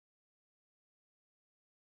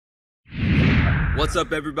What's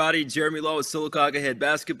up, everybody? Jeremy Law with Sylacauga head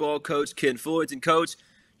basketball coach Ken Fullington. Coach,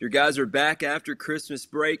 your guys are back after Christmas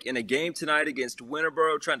break in a game tonight against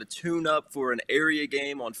Winterboro, trying to tune up for an area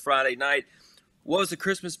game on Friday night. What was the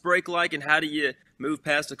Christmas break like, and how do you move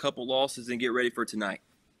past a couple losses and get ready for tonight?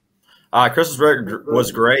 Christmas break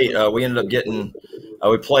was great. We ended up getting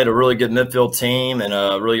we played a really good midfield team and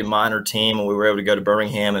a really minor team, and we were able to go to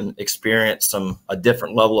Birmingham and experience a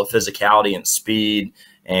different level of physicality and speed.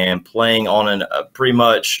 And playing on pretty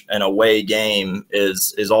much an away game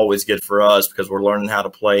is always good for us because we're learning how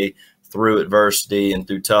to play through adversity and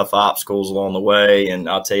through tough obstacles along the way. And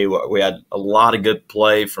I'll tell you what, we had a lot of good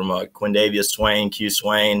play from Quindavia Swain, Q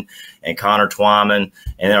Swain, and Connor Twyman.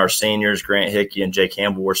 And then our seniors, Grant Hickey and Jay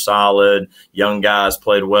Campbell, were solid. Young guys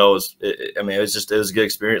played well. It was a good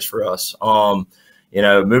experience for us.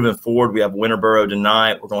 Moving forward, we have Winterboro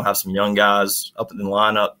tonight. We're going to have some young guys up in the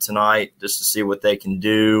lineup tonight just to see what they can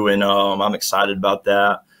do, and I'm excited about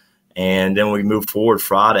that. And then we move forward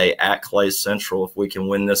Friday at Clay Central. If we can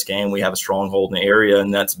win this game, we have a stronghold in the area,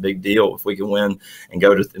 and that's a big deal. If we can win and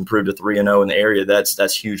go to improve to 3-0 in the area,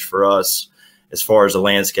 that's huge for us as far as the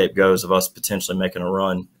landscape goes of us potentially making a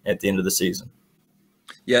run at the end of the season.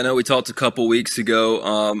 Yeah, I know we talked a couple weeks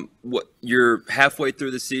ago. You're halfway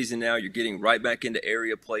through the season now. You're getting right back into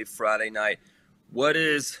area play Friday night. What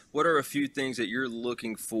are a few things that you're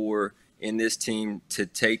looking for in this team to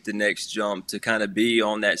take the next jump, to kind of be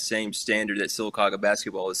on that same standard that Sylacauga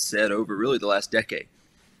basketball has set over really the last decade?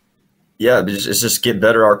 Yeah, it's just get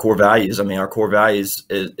better our core values. I mean, our core values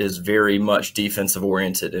is very much defensive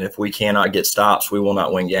oriented. And if we cannot get stops, we will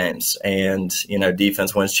not win games. And,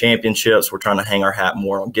 defense wins championships. We're trying to hang our hat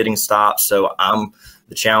more on getting stops. So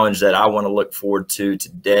the challenge that I want to look forward to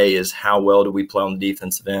today is how well do we play on the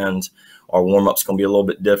defensive end. Our warm-up's going to be a little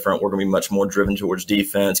bit different. We're going to be much more driven towards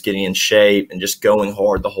defense, getting in shape, and just going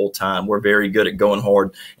hard the whole time. We're very good at going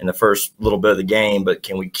hard in the first little bit of the game, but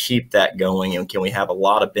can we keep that going, and can we have a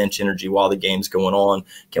lot of bench energy while the game's going on?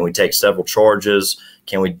 Can we take several charges?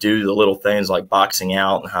 Can we do the little things like boxing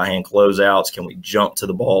out and high-hand closeouts? Can we jump to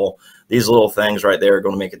the ball? These little things right there are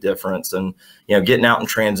going to make a difference. And, getting out in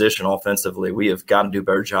transition offensively, we have got to do a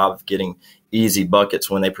better job of getting easy buckets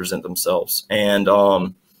when they present themselves. And,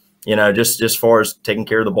 just as far as taking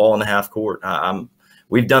care of the ball in the half court,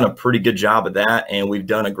 we've done a pretty good job of that, and we've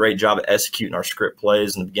done a great job of executing our script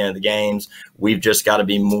plays in the beginning of the games. We've just got to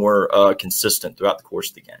be more consistent throughout the course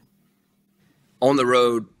of the game. On the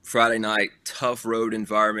road, Friday night, tough road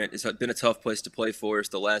environment. It's been a tough place to play for us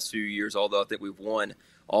the last few years, although I think we've won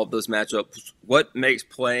all of those matchups. What makes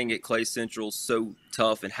playing at Clay Central so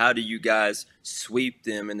tough, and how do you guys sweep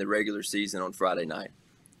them in the regular season on Friday night?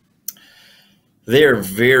 They're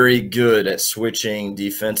very good at switching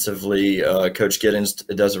defensively. Coach Giddens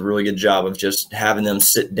does a really good job of just having them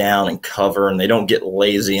sit down and cover, and they don't get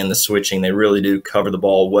lazy in the switching. They really do cover the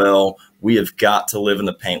ball well. We have got to live in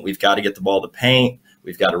the paint. We've got to get the ball to paint.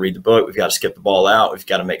 We've got to read the book. We've got to skip the ball out. We've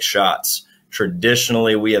got to make shots.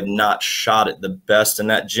 Traditionally, we have not shot it the best in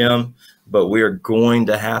that gym, but we are going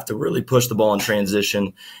to have to really push the ball in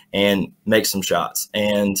transition and make some shots.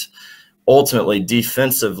 And ultimately,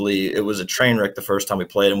 defensively, it was a train wreck the first time we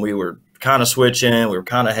played, and we were kind of switching, we were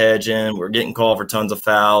kind of hedging, we were getting called for tons of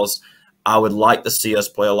fouls. I would like to see us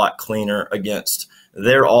play a lot cleaner against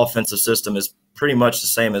their offensive system is pretty much the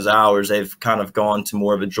same as ours. They've kind of gone to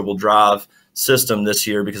more of a dribble drive system this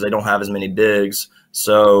year because they don't have as many bigs,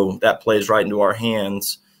 so that plays right into our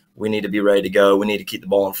hands. We need to be ready to go. We need to keep the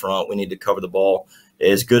ball in front. We need to cover the ball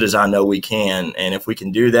as good as I know we can, and if we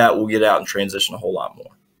can do that, we'll get out and transition a whole lot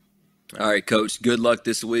more. All right, Coach, good luck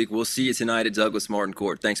this week. We'll see you tonight at Douglas Martin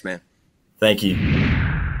Court. Thanks, man. Thank you.